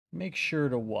Make sure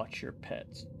to watch your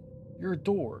pets, your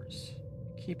doors.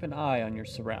 Keep an eye on your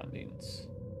surroundings.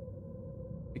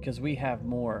 Because we have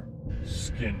more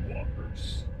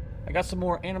Skinwalkers. I got some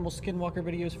more animal Skinwalker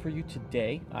videos for you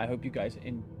today. I hope you guys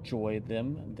enjoy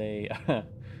them. They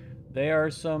are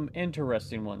some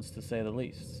interesting ones, to say the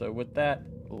least. So with that,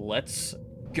 let's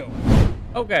go.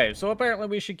 Okay, so apparently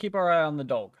we should keep our eye on the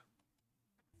dog.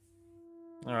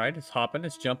 Alright, it's hopping,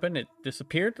 it's jumping, it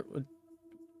disappeared.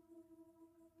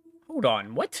 Hold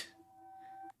on, what?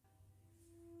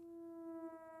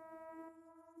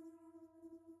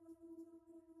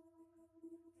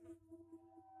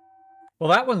 Well,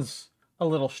 that one's a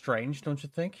little strange, don't you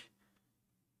think?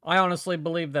 I honestly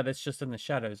believe that it's just in the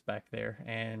shadows back there,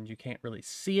 and you can't really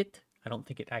see it. I don't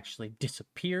think it actually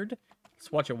disappeared.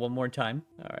 Let's watch it one more time.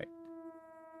 Alright.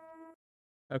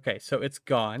 Okay, so it's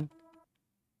gone.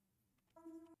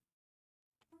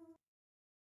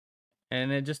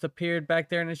 And it just appeared back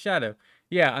there in the shadow.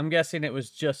 Yeah, I'm guessing it was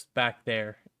just back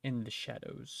there in the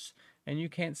shadows. And you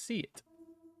can't see it.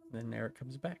 Then there it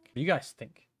comes back. What do you guys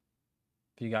think?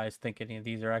 If you guys think any of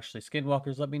these are actually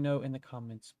Skinwalkers, let me know in the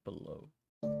comments below.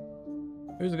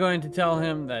 Who's going to tell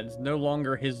him that it's no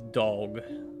longer his dog?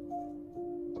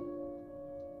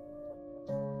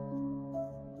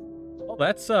 Oh,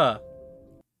 that's, that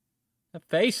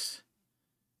face.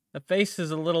 That face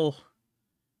is a little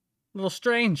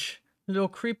strange. A little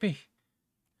creepy.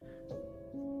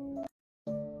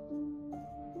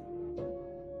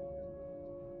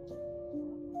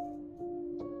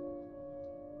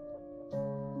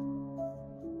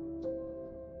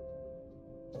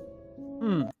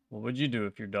 What would you do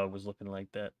if your dog was looking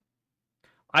like that?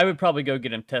 I would probably go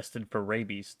get him tested for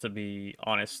rabies, to be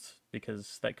honest,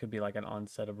 because that could be like an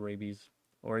onset of rabies.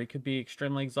 Or he could be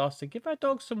extremely exhausted. Give that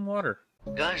dog some water.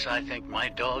 Guys, I think my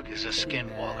dog is a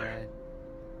skinwalker.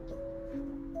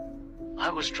 I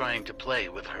was trying to play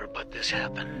with her, but this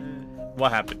happened.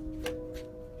 What happened?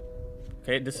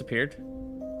 Okay, it disappeared.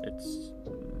 It's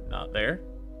not there.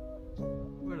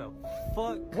 Where the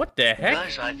fuck? What the heck?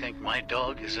 Guys, I think my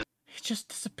dog is a... It just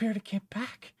disappeared and came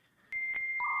back.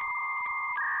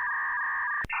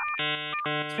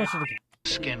 Let's watch it again.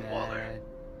 Skinwalker.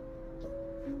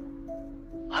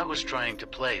 I was trying to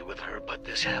play with her, but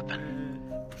this happened.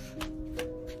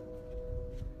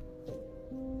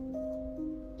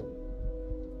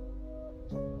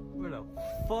 Where the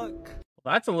fuck?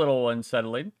 Well, that's a little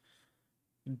unsettling.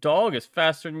 Dog is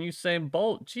faster than Usain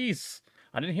Bolt. Jeez.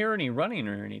 I didn't hear any running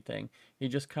or anything. He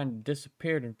just kind of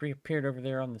disappeared and reappeared over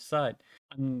there on the side.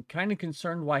 I'm kind of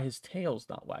concerned why his tail's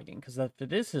not wagging, because if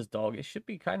it is his dog, it should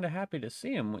be kind of happy to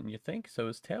see him, wouldn't you think? So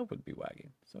his tail would be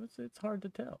wagging. So it's hard to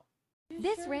tell.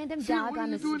 This random dog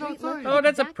on the street looks Oh,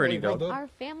 that's a pretty exactly dog. like our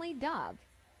family dog.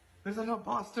 There's an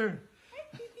imposter.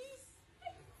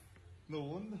 No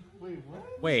one. Wait,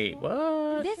 what? Wait,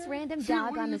 what? This random See,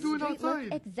 dog what are on you the doing street looks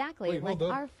outside? exactly Wait, like hold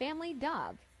up. our family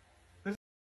dog.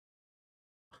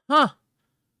 Huh.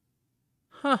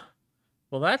 Huh.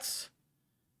 Well, that's...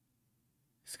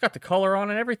 It's got the color on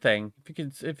and everything.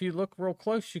 If you look real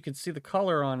close, you can see the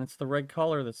color on. It's the red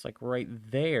color that's like right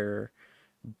there.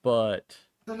 But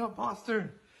There's an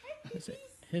imposter.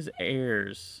 his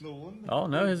ears. No one. Oh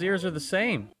no, his ears are the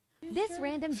same. This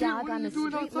random See, dog what are on you the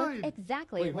doing street looks outside?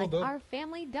 exactly Wait, like hold up. our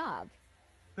family dog.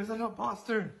 There's an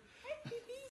imposter.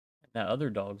 That other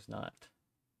dog's not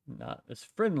as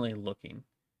friendly looking.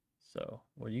 So,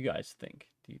 what do you guys think?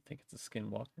 Do you think it's a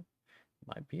skinwalker?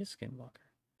 Might be a skinwalker.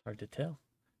 Hard to tell.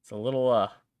 It's a little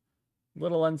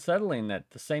unsettling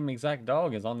that the same exact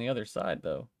dog is on the other side,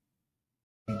 though.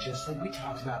 Just like we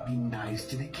talked about, be nice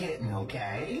to the kitten,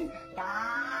 okay?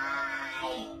 Die!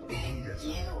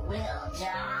 You will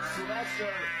die! Sylvester!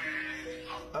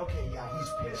 Okay, yeah, he's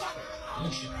pissed.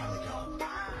 We should probably go.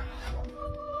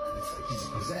 It's like he's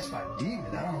possessed by a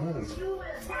demon. I don't know.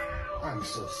 I'm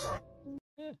so sorry.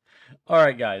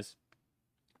 Alright, guys.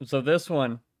 So this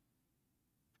one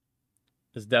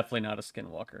is definitely not a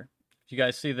skinwalker. If you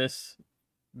guys see this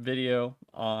video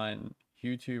on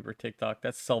YouTube or TikTok,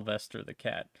 that's Sylvester the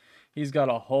cat. He's got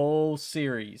a whole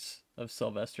series of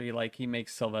Sylvester. He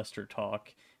makes Sylvester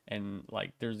talk, and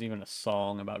like there's even a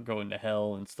song about going to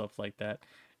hell and stuff like that.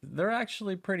 They're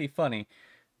actually pretty funny.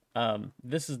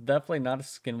 This is definitely not a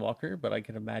skinwalker, but I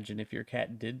can imagine if your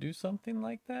cat did do something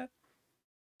like that,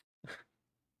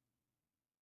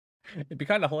 it'd be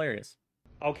kind of hilarious.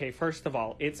 Okay, first of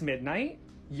all, it's midnight.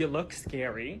 You look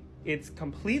scary. It's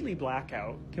completely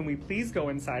blackout. Can we please go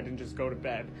inside and just go to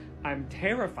bed? I'm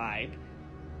terrified.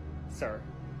 Sir,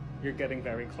 you're getting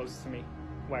very close to me.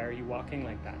 Why are you walking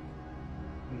like that?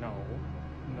 No,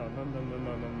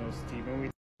 Stephen.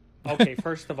 Okay,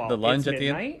 first of all, The lunge it's at the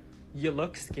end? midnight. You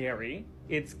look scary.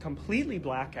 It's completely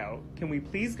blackout. Can we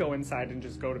please go inside and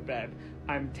just go to bed?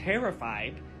 I'm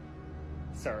terrified.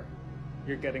 Sir,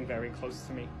 you're getting very close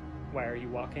to me. Why are you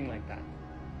walking like that?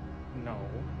 No.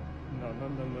 No,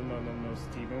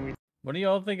 Steven. What do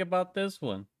y'all think about this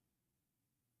one?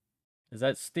 Is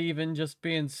that Steven just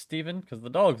being Steven? Because the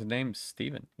dog's name's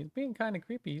Steven. He's being kind of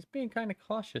creepy. He's being kind of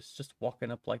cautious, just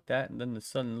walking up like that, and then the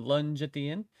sudden lunge at the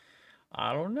end.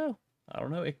 I don't know.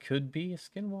 It could be a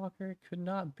Skinwalker. It could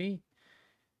not be.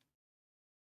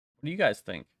 What do you guys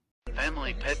think?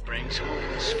 Family pet brings home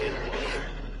a Skinwalker.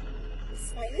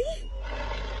 Smiley?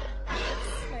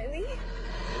 Smiley?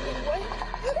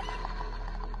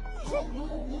 What?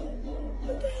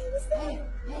 What the hell was that?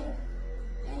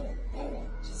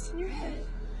 Just in your head.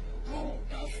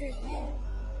 Alfred.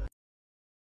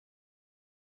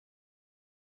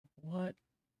 What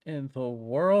in the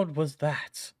world was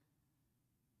that?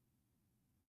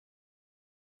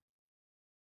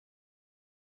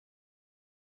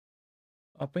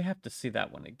 Oh, we have to see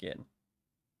that one again.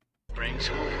 Brings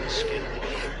home a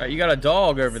Skinwalker. Alright, you got a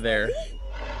dog over there.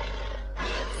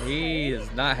 He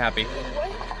is not happy.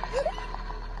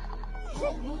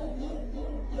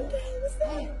 What the hell was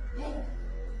that?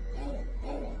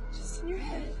 Just in your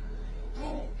head.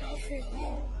 Alfred.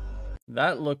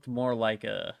 That looked more like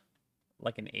an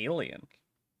alien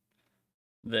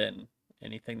than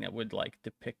anything that would like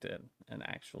depict an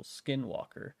actual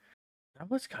Skinwalker.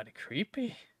 That was kind of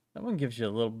creepy. That one gives you a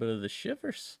little bit of the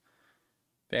shivers.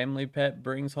 Family pet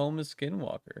brings home a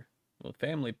Skinwalker. Well,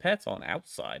 family pet's on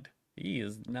outside. He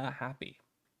is not happy.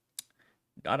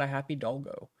 Not a happy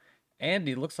doggo. And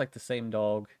he looks like the same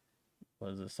dog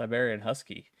was a Siberian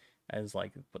Husky as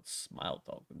like what Smile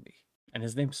Dog would be. And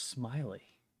his name's Smiley,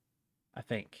 I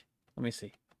think. Let me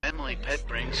see. Family pet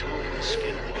brings home a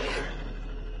Skinwalker.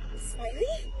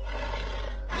 Smiley?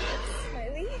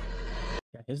 Smiley?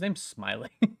 Yeah, his name's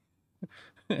Smiley.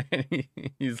 And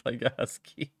he's like a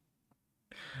husky.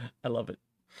 I love it.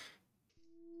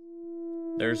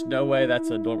 There's no way that's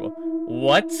a normal.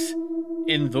 What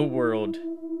in the world?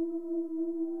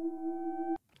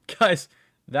 Guys,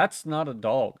 that's not a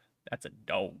dog. That's a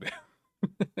dog.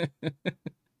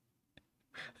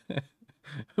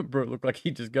 Bro, looked like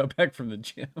he just got back from the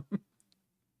gym.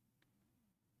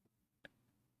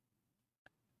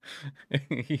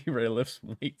 He ready to lift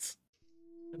some weights.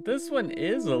 This one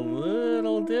is a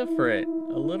little different.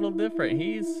 A little different.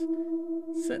 He's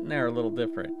sitting there a little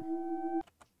different.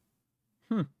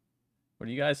 What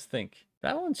do you guys think?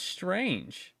 That one's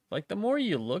strange. Like, the more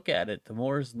you look at it, the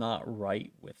more is not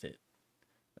right with it.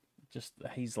 Just,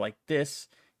 he's like this.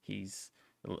 It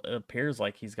appears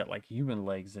like he's got, like, human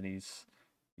legs, and he's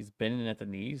bending at the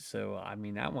knees. So, I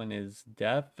mean, that one is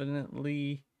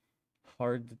definitely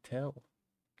hard to tell.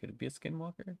 Could it be a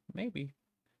Skinwalker? Maybe.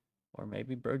 Or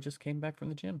maybe bro just came back from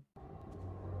the gym.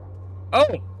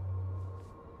 Oh!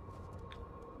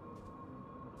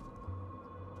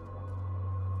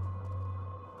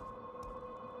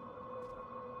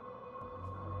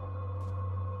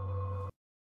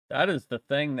 That is the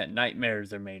thing that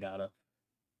nightmares are made out of.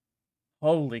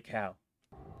 Holy cow.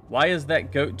 Why is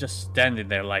that goat just standing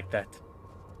there like that?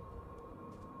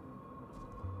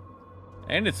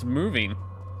 And it's moving.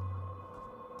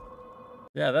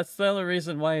 Yeah, that's the only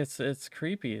reason why it's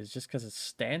creepy, is just because it's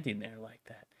standing there like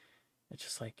that. It's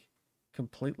just like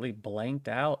completely blanked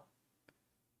out.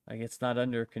 Like it's not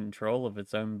under control of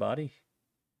its own body.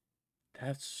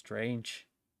 That's strange.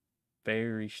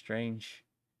 Very strange.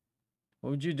 What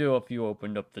would you do if you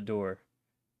opened up the door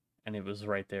and it was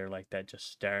right there like that,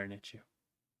 just staring at you?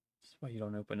 That's why you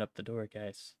don't open up the door,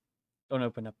 guys. Don't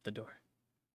open up the door.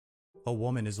 A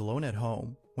woman is alone at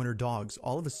home when her dogs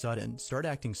all of a sudden start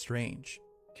acting strange.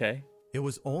 Okay. It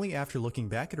was only after looking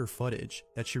back at her footage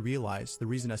that she realized the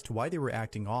reason as to why they were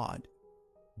acting odd.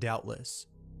 Doubtless,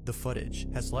 the footage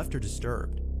has left her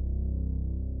disturbed.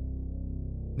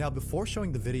 Now, before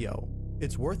showing the video,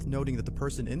 it's worth noting that the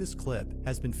person in this clip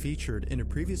has been featured in a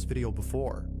previous video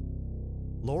before.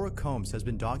 Laura Combs has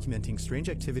been documenting strange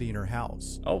activity in her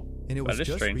house. Oh, and it was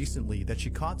just strange. recently that she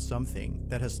caught something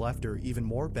that has left her even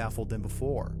more baffled than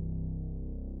before.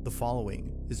 The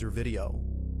following is her video.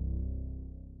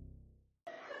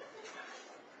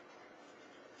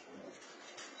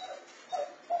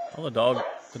 Oh,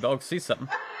 the dog sees something.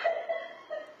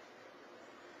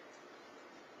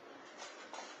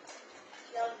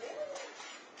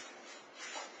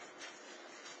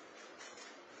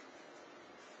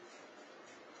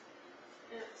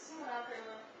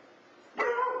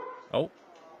 Oh.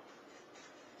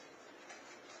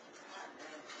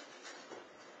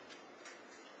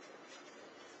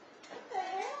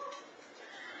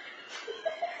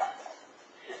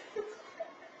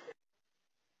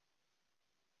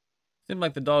 Seemed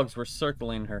like the dogs were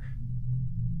circling her.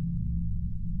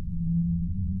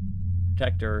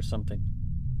 Protect her or something.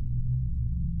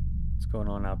 What's going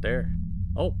on out there?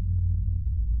 Oh.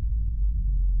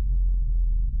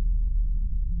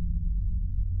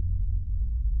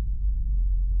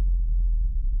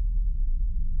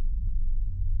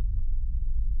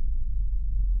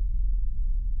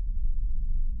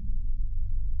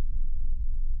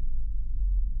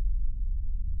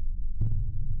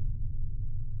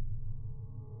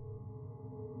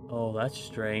 Oh, that's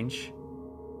strange.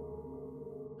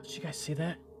 Did you guys see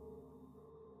that?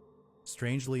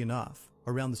 Strangely enough,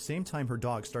 around the same time her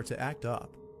dogs start to act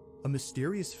up, a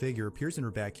mysterious figure appears in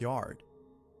her backyard.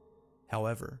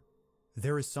 However,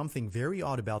 there is something very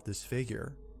odd about this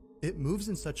figure. It moves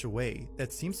in such a way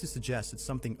that seems to suggest it's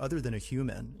something other than a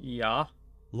human. Yeah.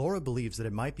 Laura believes that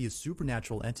it might be a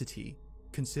supernatural entity,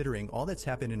 considering all that's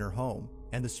happened in her home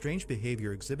and the strange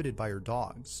behavior exhibited by her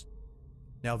dogs.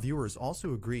 Now, viewers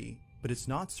also agree, but it's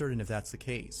not certain if that's the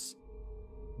case.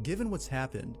 Given what's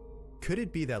happened, could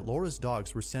it be that Laura's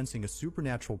dogs were sensing a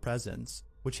supernatural presence,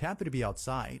 which happened to be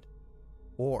outside?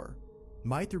 Or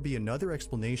might there be another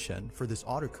explanation for this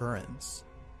odd occurrence?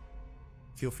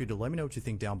 Feel free to let me know what you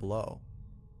think down below.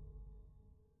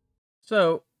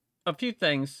 So, a few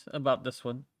things about this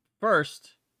one.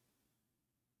 First,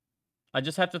 I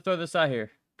just have to throw this out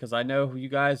here, because I know you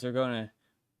guys are going to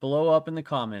blow up in the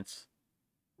comments.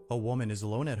 A woman is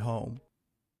alone at home.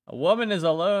 A woman is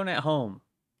alone at home.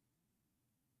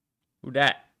 Who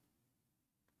dat?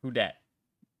 Who dat?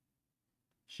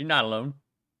 She's not alone.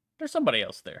 There's somebody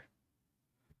else there.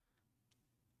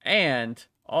 And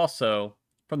also,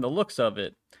 from the looks of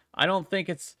it, I don't think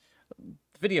it's...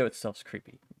 The video itself's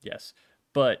creepy, yes.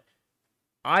 But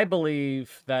I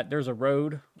believe that there's a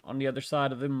road on the other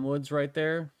side of them woods right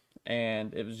there.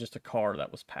 And it was just a car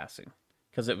that was passing.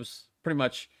 Because it was pretty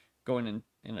much going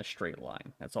in a straight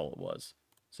line. That's all it was.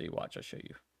 So you watch, I'll show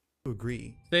you.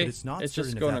 Agree, See? but it's not It's certain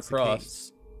just if going that's across. the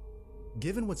case.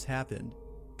 Given what's happened,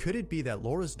 could it be that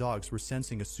Laura's dogs were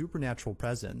sensing a supernatural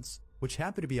presence, which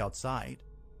happened to be outside?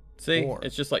 See, Or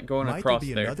it's just like going might across there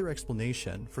be there. another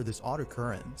explanation for this odd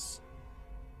occurrence?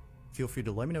 Feel free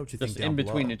to let me know what you Just think down in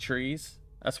between below. the trees.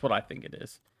 That's what I think it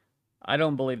is. I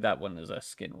don't believe that one is a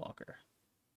skinwalker.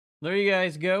 There you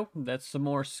guys go. That's some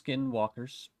more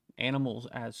skinwalkers. Animals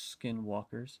as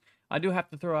skinwalkers. I do have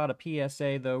to throw out a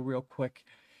PSA though real quick.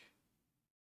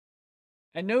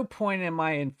 At no point am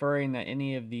I inferring that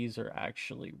any of these are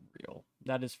actually real.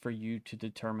 That is for you to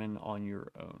determine on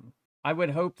your own. I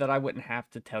would hope that I wouldn't have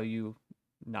to tell you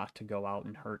not to go out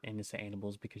and hurt innocent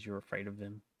animals because you're afraid of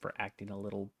them for acting a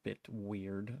little bit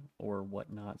weird or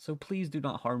whatnot. So please do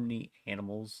not harm the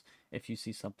animals if you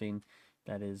see something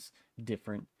that is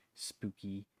different,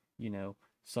 spooky, you know,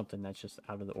 something that's just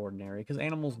out of the ordinary. Because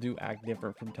animals do act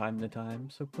different from time to time,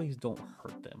 so please don't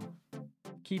hurt them.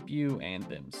 Keep you and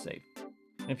them safe.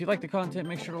 And if you like the content,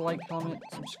 make sure to like, comment,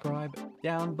 subscribe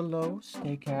down below.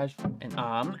 Stay casual, and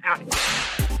I'm out.